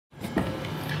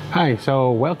Hi,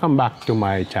 so welcome back to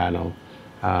my channel.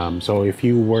 So if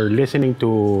you were listening to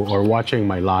or watching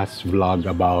my last vlog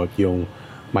about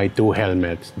my two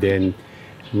helmets, then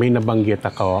may nabanggit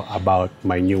ako about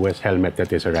my newest helmet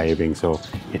that is arriving. So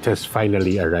it has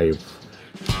finally arrived.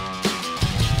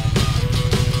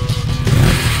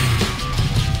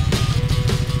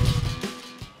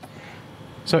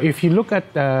 So if you look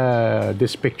at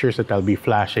these pictures that I'll be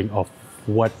flashing of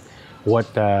what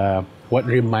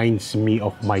reminds me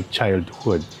of my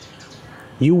childhood,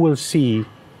 you will see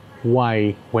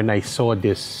why when I saw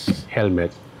this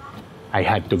helmet, I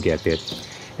had to get it.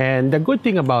 And the good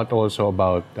thing about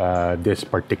this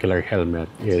particular helmet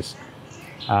is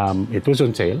it was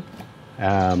on sale.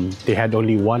 They had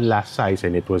only one last size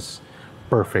and it was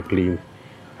perfectly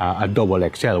a double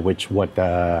XL, which what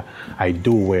I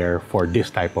do wear for this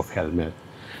type of helmet.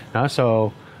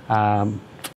 So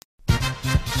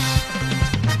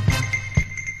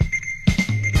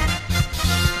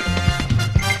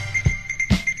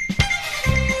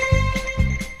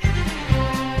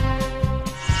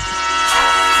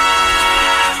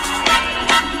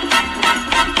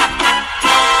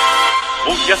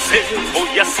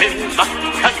voy a hacer,真っ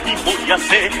赤に燃や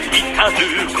せ、至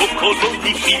る心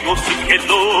に火をつけ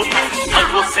ろ。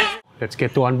Let's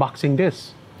get to unboxing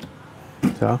this.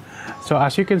 So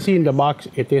as you can see in the box,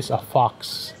 it is a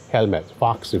Fox helmet,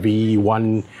 Fox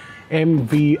V1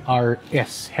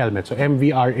 MVRS helmet. So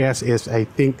MVRS is, I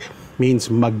think, means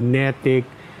magnetic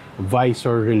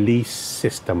visor release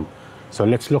system. So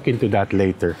let's look into that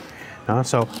later.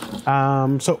 So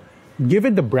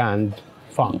given the brand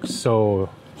Fox, so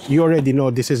you already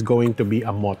know this is going to be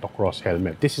a motocross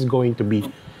helmet. This is going to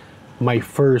be my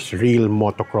first real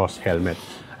motocross helmet.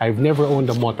 I've never owned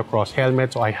a motocross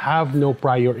helmet, so I have no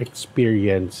prior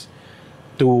experience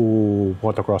to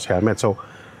motocross helmet. So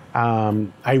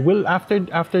I will, after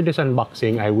this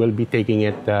unboxing, I will be taking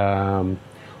it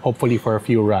hopefully for a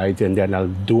few rides, and then I'll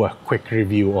do a quick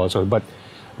review also. But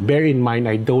bear in mind,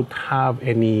 I don't have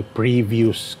any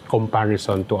previous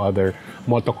comparison to other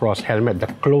motocross helmet. The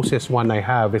closest one I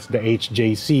have is the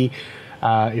HJC.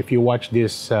 If you watch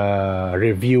this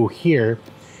review here,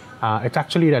 it's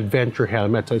actually an adventure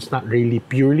helmet, so it's not really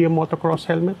purely a motocross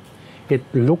helmet. It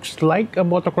looks like a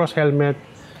motocross helmet,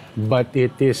 but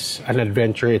it is an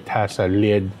adventure. It has a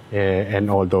lid and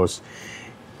all those.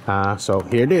 So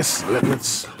here it is.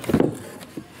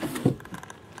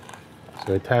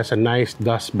 So it has a nice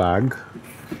dust bag.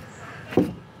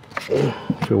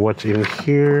 So what's in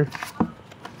here?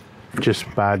 Just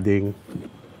padding.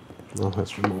 Oh,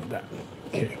 let's remove that.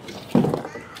 Okay.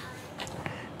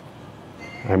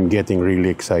 I'm getting really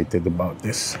excited about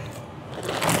this.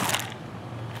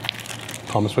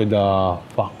 Comes with a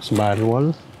Fox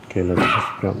manual. Okay, let's just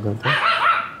grab that.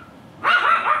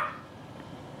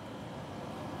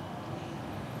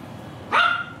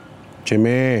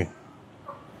 Jimmy.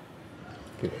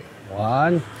 Okay.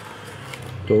 1,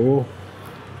 2,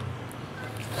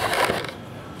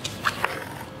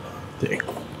 3.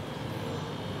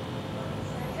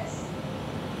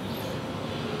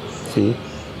 See?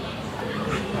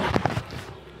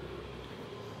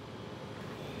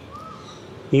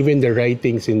 Even the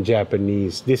writings in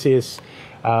Japanese. This is,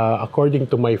 according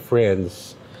to my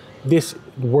friends, this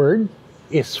word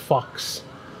is fox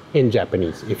in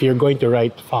Japanese. If you're going to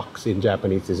write fox in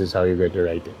Japanese, this is how you're going to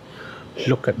write it.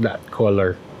 Look at that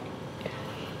color.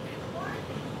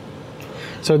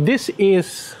 So this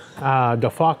is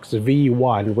the Fox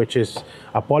V1, which is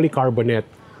a polycarbonate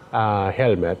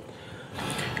helmet.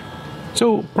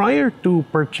 So prior to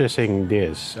purchasing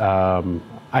this,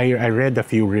 I read a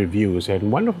few reviews,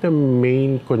 and one of the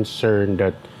main concern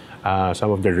that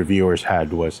some of the reviewers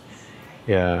had was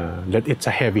that it's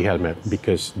a heavy helmet,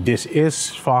 because this is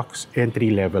Fox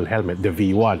entry-level helmet, the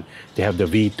V1. They have the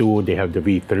V2, they have the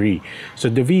V3. So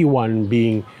the V1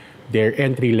 being their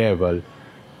entry-level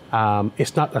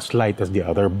is not as light as the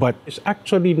other, but it's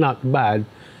actually not bad,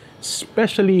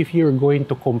 especially if you're going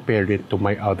to compare it to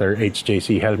my other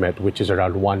HJC helmet, which is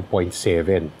around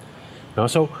 1.7.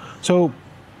 So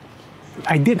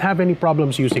I didn't have any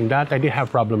problems using that. I didn't have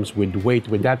problems with weight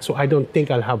with that, so I don't think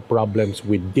I'll have problems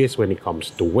with this when it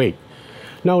comes to weight.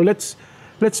 Now let's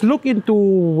look into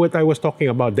what I was talking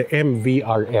about, the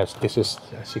MVRS. This is,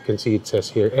 as you can see, it says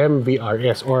here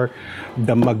MVRS, or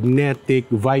the magnetic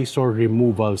visor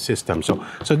removal system. So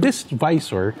this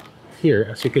visor here,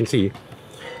 as you can see,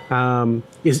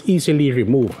 is easily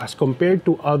removed as compared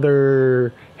to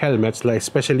other helmets, like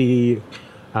especially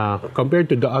compared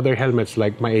to the other helmets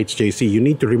like my HJC. You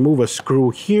need to remove a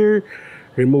screw here,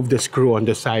 remove the screw on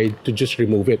the side to just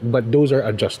remove it, but those are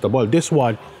adjustable. This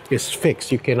one is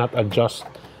fixed. You cannot adjust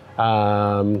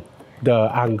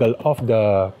the angle of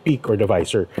the peak or the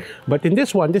visor. But in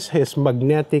this one, this has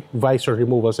magnetic visor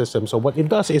removal system. So what it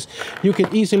does is you can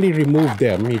easily remove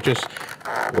them. You just,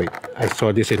 wait, I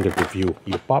saw this in the review.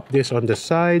 You pop this on the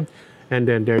side and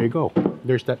then there you go.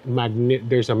 There's that magnet,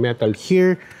 there's a metal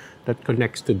here that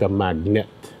connects to the magnet.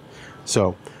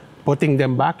 So putting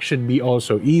them back should be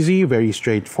also easy, very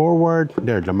straightforward.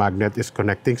 There, the magnet is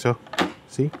connecting, so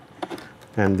see?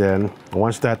 And then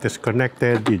once that is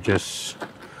connected, you just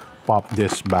pop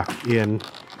this back in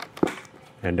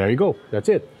and there you go. That's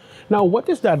it. Now, what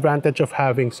is the advantage of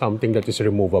having something that is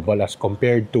removable as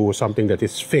compared to something that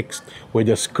is fixed with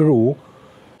a screw?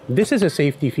 This is a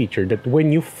safety feature that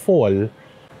when you fall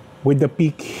with the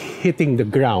peak hitting the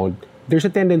ground, there's a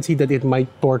tendency that it might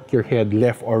torque your head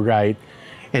left or right,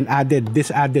 and this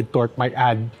added torque might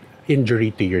add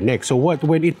injury to your neck. So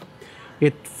when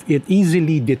it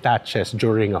easily detaches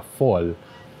during a fall,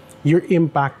 your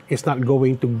impact is not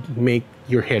going to make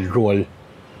your head roll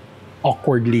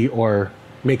awkwardly or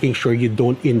making sure you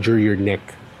don't injure your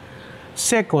neck.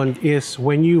 Second is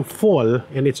when you fall,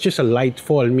 and it's just a light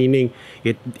fall, meaning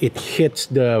it hits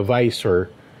the visor,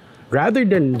 rather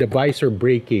than the visor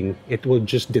breaking, it will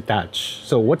just detach.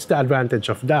 So what's the advantage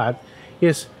of that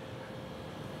is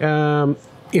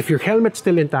if your helmet's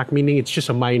still intact, meaning it's just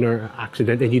a minor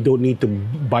accident and you don't need to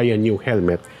buy a new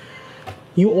helmet,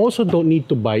 you also don't need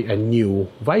to buy a new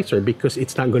visor because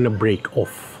it's not going to break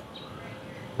off.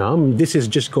 This is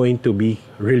just going to be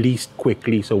released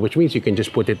quickly, so which means you can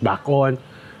just put it back on,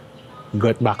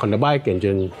 get back on the bike, and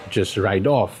then just ride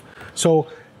off. So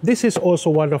this is also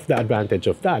one of the advantage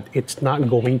of that. It's not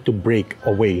going to break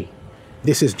away.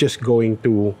 This is just going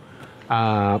to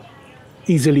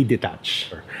easily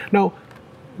detach. Now,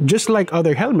 just like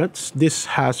other helmets, this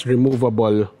has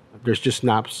removable. There's just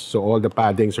snaps, so all the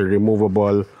paddings are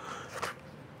removable.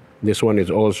 This one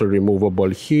is also removable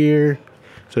here.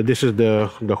 So this is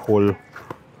the whole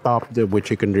top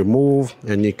which you can remove,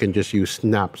 and you can just use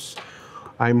snaps.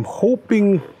 I'm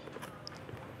hoping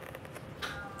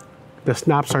the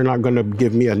snaps are not going to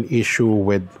give me an issue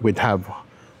with have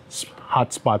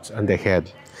hot spots on the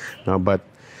head. No, but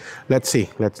let's see.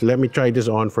 Let me try this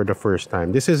on for the first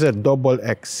time. This is a double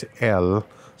XL.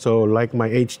 So like my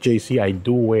HJC, I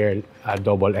do wear a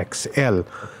double XL.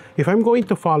 If I'm going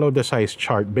to follow the size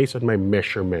chart based on my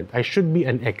measurement, I should be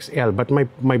an XL. But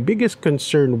my biggest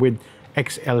concern with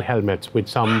XL helmets with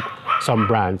some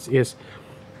brands is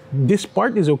this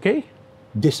part is okay,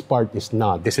 this part is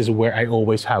not. This is where I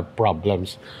always have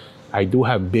problems. I do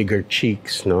have bigger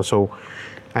cheeks, no? So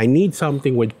I need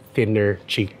something with thinner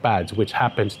cheek pads, which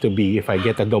happens to be, if I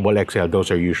get a double XL, those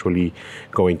are usually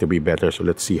going to be better. So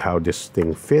let's see how this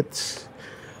thing fits.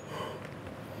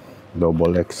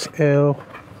 Double XL.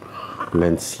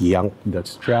 Let's yank the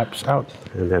straps out,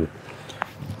 and then.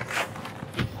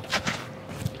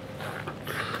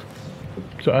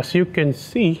 So as you can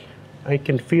see, I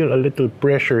can feel a little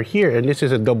pressure here, and this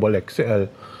is a double XL,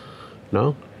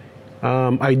 no?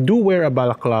 I do wear a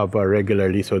balaclava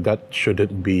regularly, so that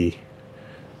shouldn't be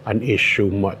an issue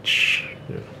much.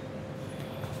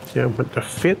 Yeah, but the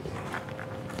fit,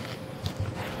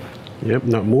 yep,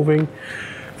 not moving.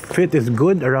 Fit is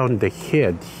good around the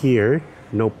head here,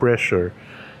 no pressure.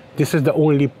 This is the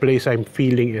only place I'm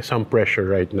feeling some pressure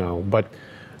right now. But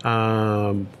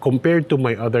compared to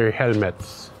my other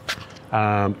helmets,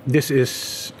 this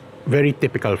is very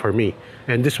typical for me.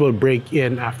 And this will break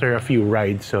in after a few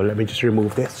rides. So let me just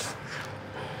remove this.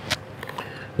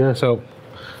 Yeah, so,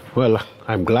 well,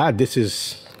 I'm glad the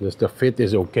fit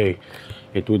is okay.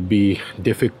 It would be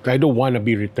difficult. I don't want to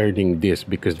be returning this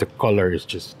because the color is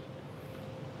just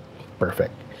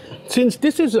perfect. Since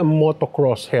this is a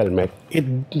motocross helmet,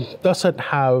 it doesn't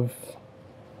have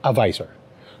a visor.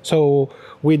 So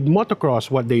with motocross,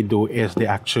 what they do is they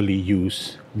actually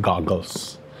use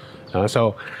goggles.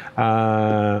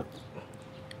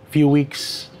 Few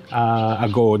weeks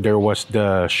ago, there was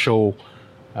the show,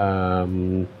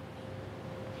 I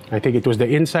think it was the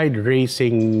Inside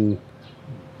Racing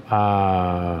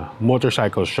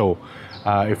motorcycle show.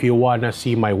 If you want to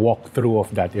see my walkthrough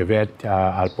of that event,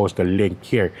 I'll post a link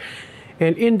here.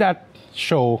 And in that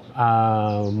show,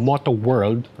 Moto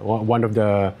World, one of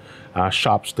the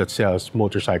shops that sells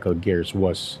motorcycle gears,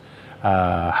 was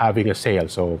having a sale.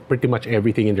 So pretty much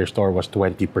everything in their store was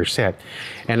 20%.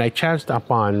 And I chanced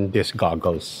upon these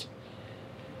goggles.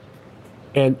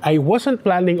 And I wasn't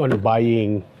planning on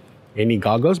buying any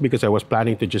goggles because I was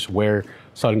planning to just wear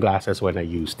sunglasses when I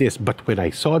use this. But when I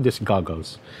saw these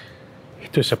goggles,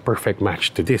 it was a perfect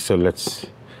match to this. So let's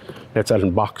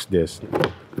unbox this.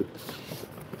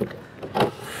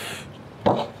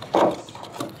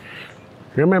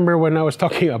 Remember when I was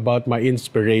talking about my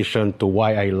inspiration to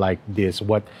why I like this?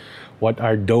 What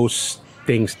are those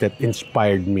things that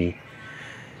inspired me?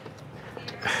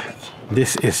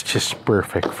 This is just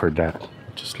perfect for that.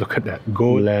 Just look at that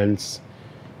gold lens.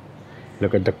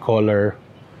 Look at the color,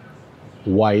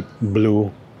 white,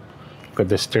 blue. Look at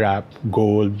the strap,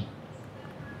 gold.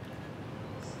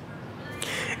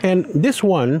 And this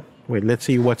one, wait, let's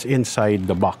see what's inside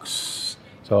the box.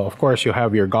 So of course you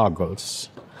have your goggles.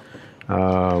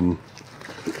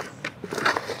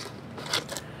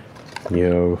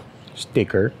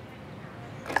 Sticker,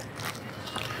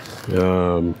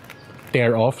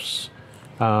 tear offs.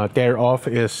 Tear off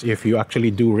is if you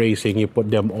actually do racing, you put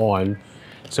them on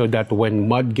so that when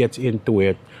mud gets into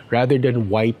it, rather than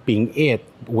wiping it,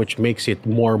 which makes it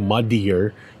more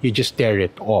muddier, you just tear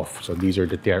it off. So these are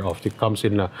the tear offs. It comes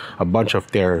in a bunch of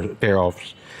tear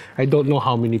offs. I don't know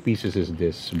how many pieces is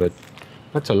this, but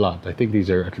that's a lot. I think these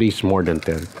are at least more than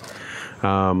 10.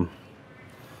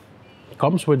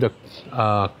 Comes with a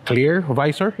clear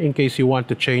visor in case you want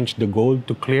to change the gold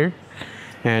to clear.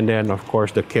 And then, of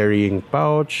course, the carrying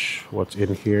pouch. What's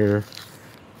in here?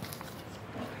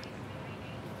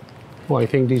 Oh, I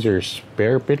think these are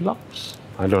spare pidlocks.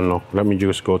 I don't know. Let me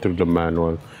just go through the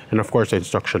manual. And, of course, the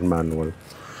instruction manual.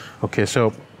 Okay,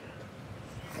 so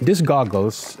these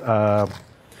goggles,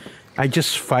 I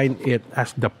just find it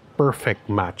as the perfect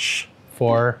match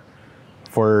for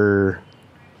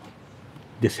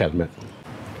this helmet.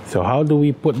 So how do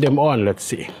we put them on? Let's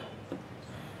see.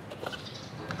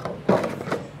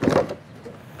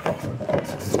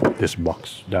 This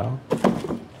box down.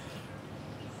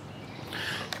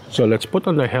 So let's put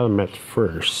on the helmet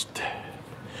first.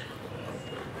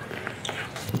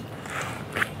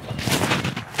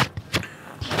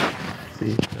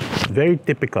 See, very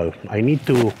typical. I need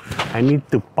to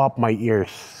pop my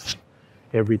ears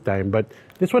every time, but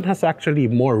this one has actually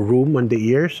more room on the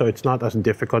ear, so it's not as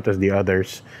difficult as the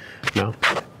others. No.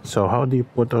 So how do you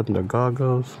put on the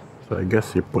goggles? So I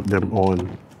guess you put them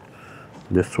on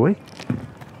this way.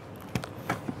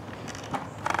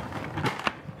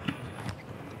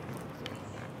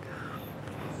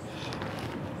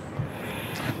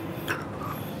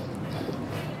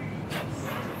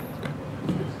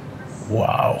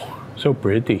 Wow, so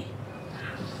pretty.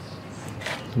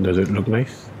 Does it look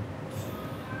nice?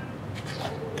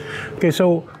 Okay,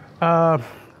 so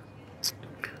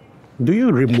do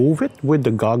you remove it with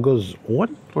the goggles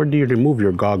on, or do you remove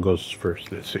your goggles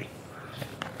first? Let's see.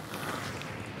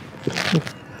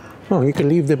 Oh, you can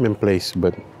leave them in place,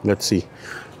 but let's see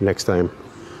next time.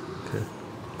 Okay.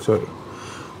 So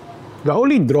the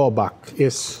only drawback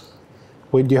is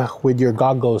with your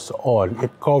goggles on,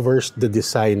 it covers the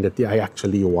design that I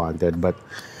actually wanted. But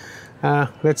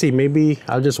let's see, maybe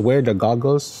I'll just wear the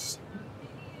goggles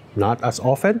not as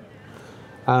often.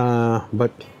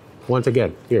 But once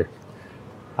again, here,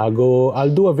 I'll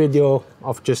do a video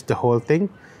of just the whole thing.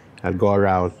 I'll go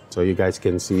around so you guys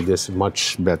can see this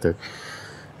much better.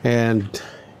 And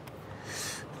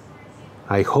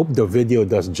I hope the video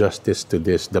does justice to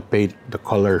this. The paint, the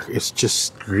color is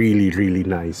just really, really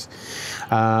nice.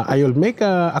 I'll make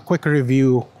a quick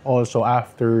review also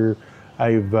after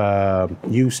I've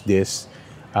used this.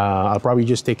 I'll probably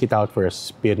just take it out for a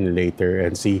spin later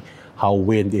and see how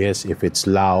wind is, if it's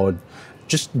loud,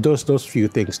 just those few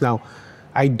things. Now,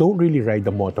 I don't really ride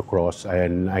the motocross,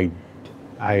 and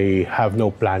I have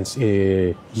no plans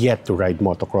yet to ride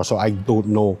motocross, so I don't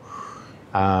know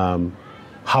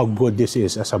how good this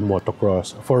is as a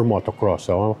motocross.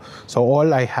 So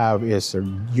all I have is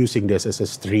using this as a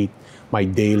street, my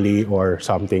daily or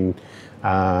something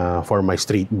for my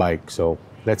street bike. So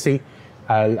let's see.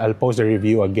 I'll post a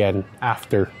review again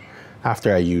after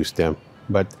I use them.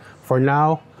 But for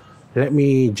now, let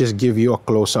me just give you a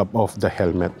close-up of the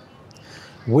helmet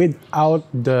without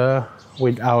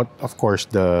of course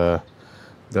the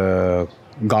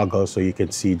goggles, so you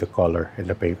can see the color and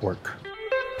the paintwork.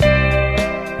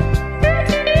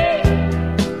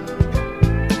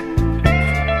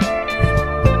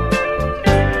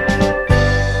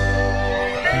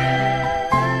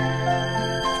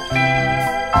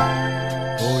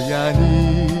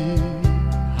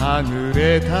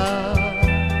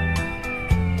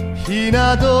ひ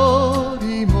な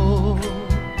鳥も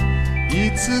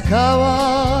いつか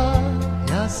は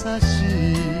優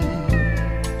しい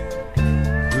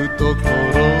懐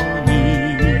に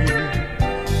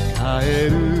帰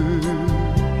る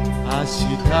明日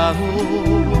も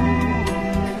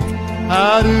あ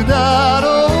るだろ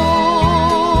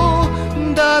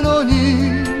う。だのに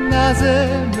なぜ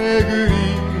巡り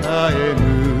会えぬ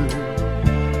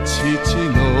父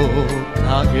の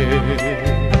影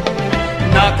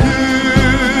泣く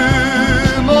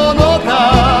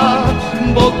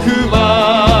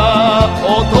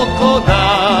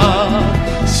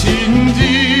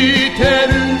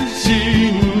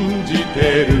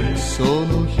るそ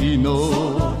の日の